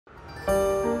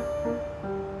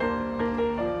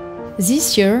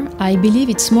This year, I believe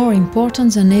it's more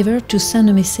important than ever to send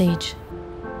a message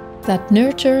that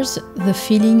nurtures the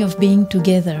feeling of being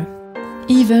together,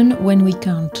 even when we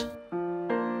can't.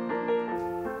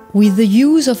 With the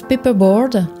use of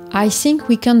paperboard, I think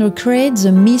we can recreate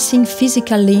the missing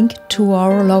physical link to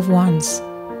our loved ones.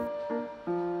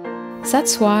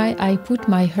 That's why I put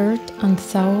my heart and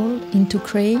soul into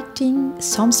creating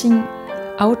something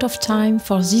out of time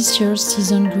for this year's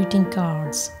season greeting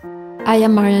cards. I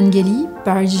am Marianne Guély,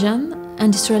 Parisian,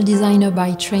 industrial designer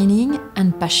by training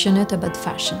and passionate about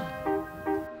fashion.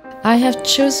 I have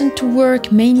chosen to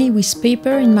work mainly with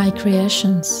paper in my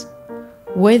creations,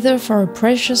 whether for a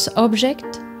precious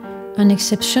object, an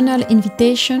exceptional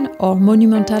invitation or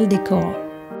monumental decor.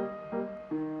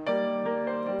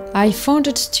 I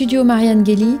founded Studio Marianne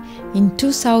Guély in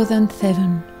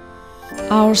 2007.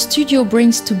 Our studio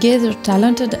brings together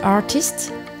talented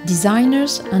artists,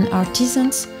 designers and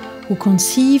artisans who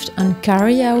conceived and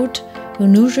carry out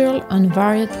unusual and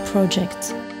varied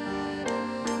projects.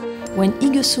 When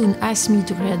Iggesund asked me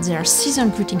to create their season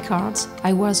greeting cards,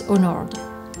 I was honored.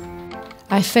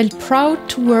 I felt proud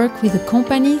to work with a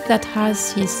company that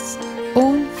has its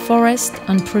own forest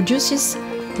and produces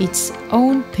its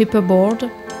own paperboard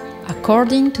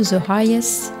according to the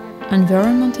highest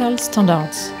environmental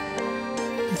standards.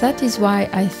 That is why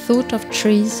I thought of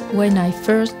trees when I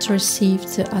first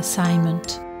received the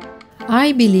assignment.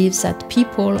 I believe that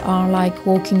people are like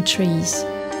walking trees.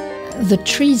 The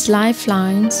trees'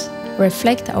 lifelines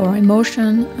reflect our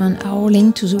emotion and our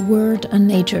link to the world and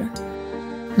nature.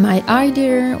 My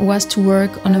idea was to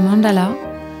work on a mandala,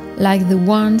 like the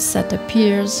ones that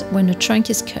appears when a trunk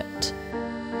is cut.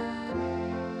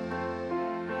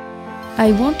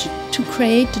 I wanted to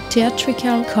create a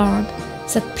theatrical card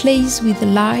that plays with the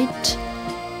light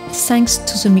thanks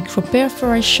to the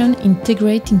microperforation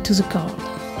integrated into the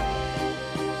card.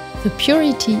 The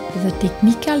purity, the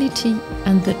technicality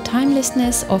and the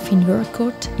timelessness of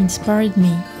Invercoat inspired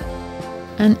me,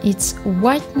 and its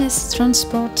whiteness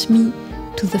transports me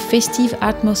to the festive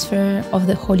atmosphere of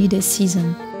the holiday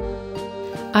season.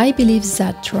 I believe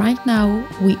that right now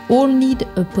we all need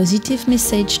a positive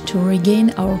message to regain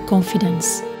our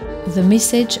confidence, the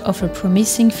message of a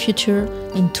promising future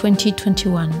in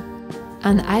 2021.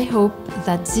 And I hope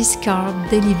that this card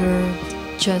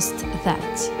delivered just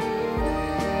that.